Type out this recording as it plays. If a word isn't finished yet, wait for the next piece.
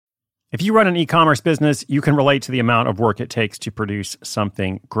If you run an e-commerce business, you can relate to the amount of work it takes to produce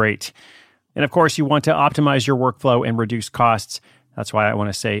something great. And of course, you want to optimize your workflow and reduce costs. That's why I want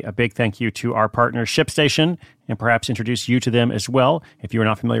to say a big thank you to our partner, ShipStation, and perhaps introduce you to them as well. If you're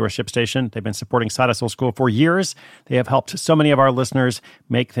not familiar with ShipStation, they've been supporting Side Hustle School for years. They have helped so many of our listeners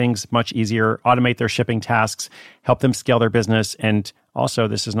make things much easier, automate their shipping tasks, help them scale their business, and also,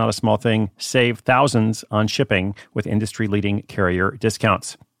 this is not a small thing, save thousands on shipping with industry-leading carrier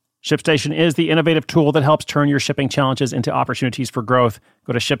discounts. ShipStation is the innovative tool that helps turn your shipping challenges into opportunities for growth.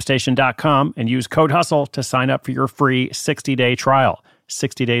 Go to ShipStation.com and use code HUSTLE to sign up for your free 60-day trial.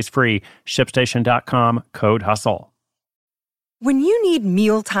 60 days free. ShipStation.com, code HUSTLE. When you need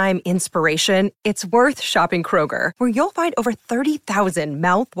mealtime inspiration, it's worth shopping Kroger, where you'll find over 30,000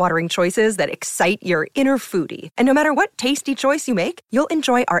 mouth-watering choices that excite your inner foodie. And no matter what tasty choice you make, you'll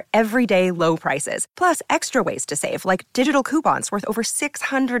enjoy our everyday low prices, plus extra ways to save, like digital coupons worth over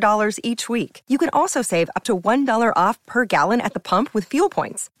 $600 each week. You can also save up to $1 off per gallon at the pump with fuel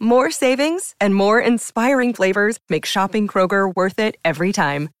points. More savings and more inspiring flavors make shopping Kroger worth it every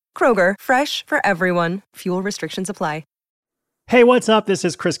time. Kroger, fresh for everyone. Fuel restrictions apply. Hey, what's up? This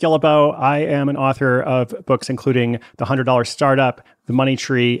is Chris Guillebeau. I am an author of books including The $100 Startup, The Money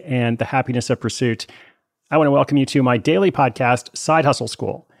Tree, and The Happiness of Pursuit. I want to welcome you to my daily podcast, Side Hustle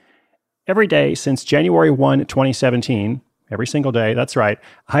School. Every day since January 1, 2017, every single day, that's right,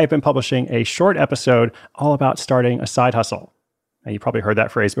 I have been publishing a short episode all about starting a side hustle. Now, you probably heard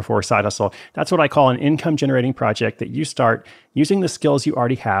that phrase before, side hustle. That's what I call an income-generating project that you start using the skills you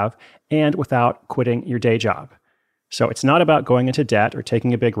already have and without quitting your day job. So it's not about going into debt or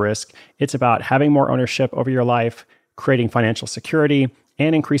taking a big risk. It's about having more ownership over your life, creating financial security,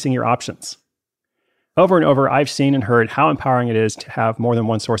 and increasing your options. Over and over, I've seen and heard how empowering it is to have more than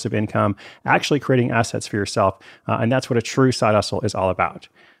one source of income, actually creating assets for yourself. And that's what a true side hustle is all about.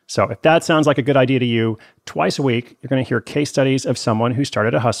 So if that sounds like a good idea to you, twice a week, you're going to hear case studies of someone who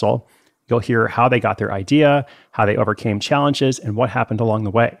started a hustle. You'll hear how they got their idea, how they overcame challenges, and what happened along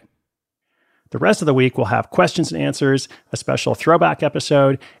the way. The rest of the week, we'll have questions and answers, a special throwback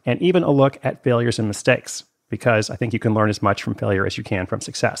episode, and even a look at failures and mistakes, because I think you can learn as much from failure as you can from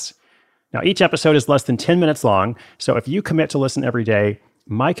success. Now, each episode is less than 10 minutes long, so if you commit to listen every day,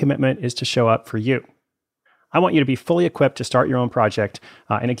 my commitment is to show up for you. I want you to be fully equipped to start your own project,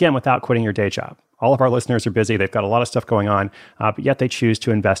 and again, without quitting your day job. All of our listeners are busy. They've got a lot of stuff going on, but yet they choose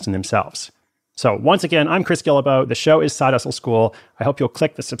to invest in themselves. So once again, I'm Chris Guillebeau. The show is Side Hustle School. I hope you'll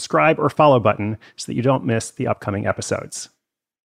click the subscribe or follow button so that you don't miss the upcoming episodes.